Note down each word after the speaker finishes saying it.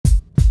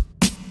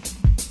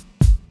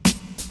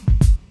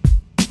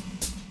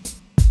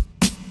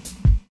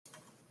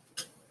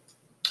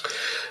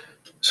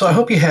So I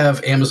hope you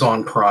have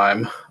Amazon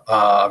Prime.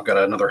 I've got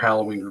another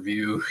Halloween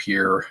review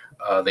here.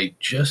 They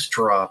just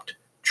dropped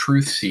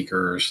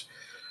Truthseekers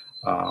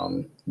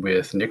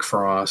with Nick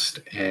Frost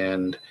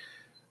and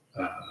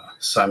uh,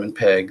 Simon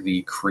Pegg,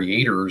 the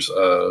creators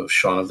of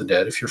Shaun of the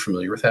Dead, if you're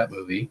familiar with that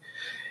movie.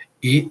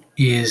 It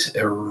is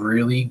a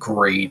really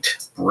great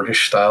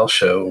British-style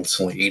show.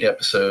 It's only 8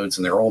 episodes,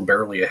 and they're all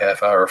barely a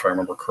half hour, if I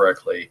remember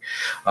correctly.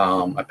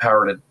 I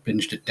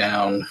binged it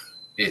down.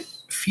 It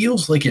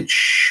feels like it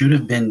should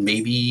have been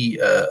maybe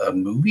a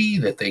movie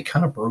that they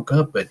kind of broke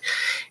up, but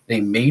they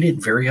made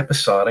it very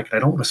episodic. And I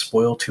don't want to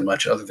spoil too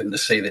much other than to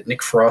say that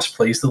Nick Frost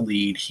plays the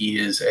lead. He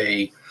is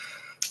a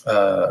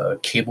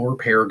cable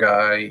repair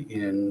guy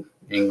in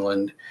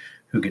England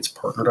who gets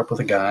partnered up with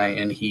a guy,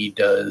 and he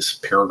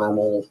does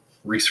paranormal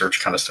research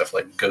kind of stuff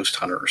like ghost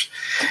hunters.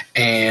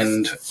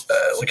 And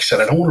like I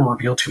said, I don't want to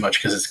reveal too much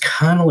because it's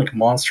kind of like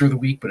Monster of the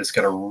Week, but it's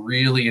got a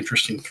really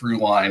interesting through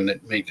line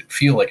that made it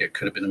feel like it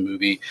could have been a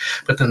movie.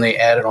 But then they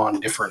added on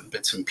different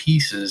bits and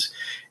pieces,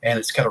 and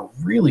it's got a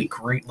really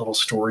great little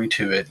story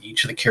to it.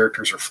 Each of the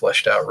characters are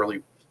fleshed out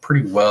really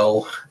pretty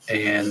well,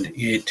 and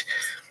it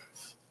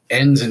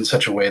ends in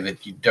such a way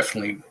that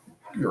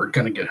you're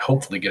going to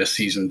hopefully get a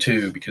season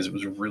 2 because it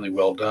was really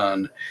well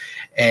done.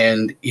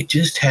 And it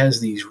just has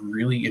these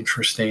really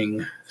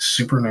interesting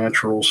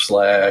supernatural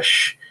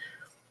slash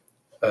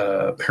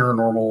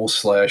paranormal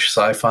slash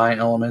sci-fi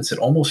elements. It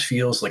almost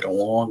feels like a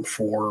long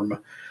form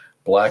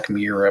Black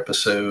Mirror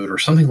episode or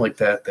something like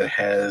that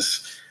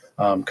has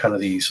kind of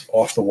these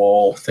off the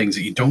wall things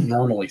that you don't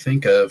normally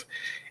think of.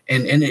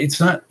 And it's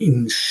not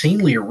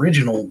insanely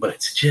original, but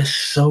it's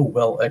just so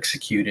well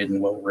executed and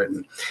well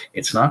written.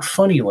 It's not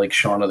funny like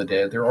Shaun of the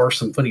Dead. There are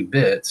some funny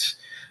bits,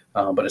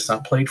 but it's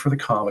not played for the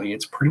comedy.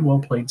 It's pretty well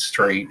played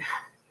straight,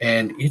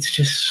 and it's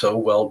just so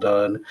well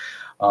done.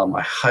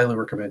 I highly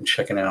recommend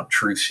checking out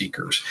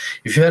Truthseekers.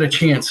 If you had a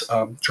chance,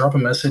 drop a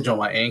message on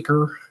my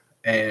Anchor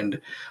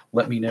and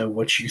let me know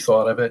what you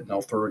thought of it, and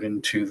I'll throw it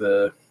into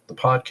the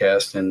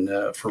podcast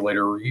and for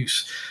later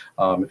use.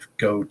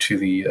 Go to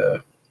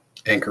the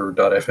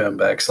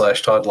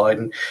anchor.fm/Todd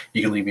Lydon.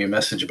 You can leave me a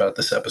message about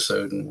this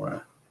episode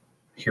and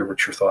hear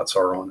what your thoughts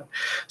are on it.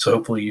 So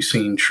hopefully you've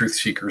seen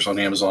Truthseekers on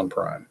Amazon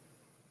Prime.